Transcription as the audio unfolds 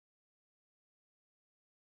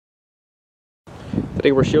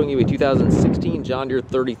Today we're showing you a 2016 John Deere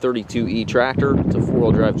 3032E tractor. It's a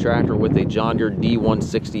four-wheel drive tractor with a John Deere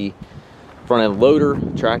D160 front-end loader.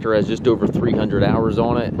 The tractor has just over 300 hours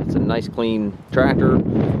on it. It's a nice clean tractor,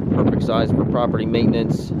 perfect size for property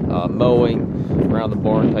maintenance, mowing, around the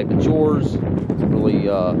barn type of chores. It's a really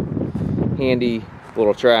handy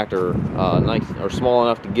little tractor, nice or small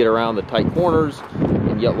enough to get around the tight corners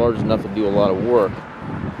and yet large enough to do a lot of work.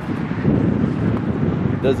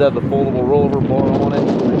 It does have the foldable rollover bar on it,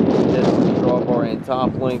 drawbar and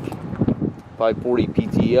top link, 540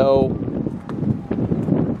 PTO.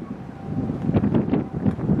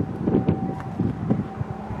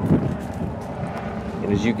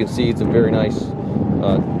 And as you can see, it's a very nice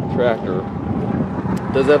tractor.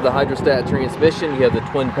 It does have the hydrostat transmission. You have the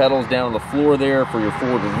twin pedals down on the floor there for your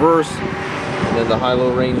forward reverse, and then the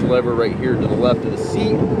high-low range lever right here to the left of the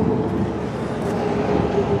seat.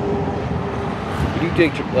 We do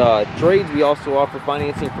take trades. We also offer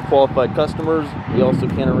financing for qualified customers. We also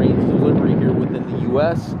can arrange delivery here within the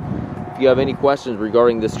U.S. If you have any questions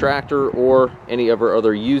regarding this tractor or any of our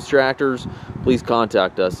other used tractors, please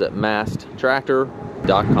contact us at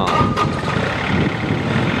masttractor.com.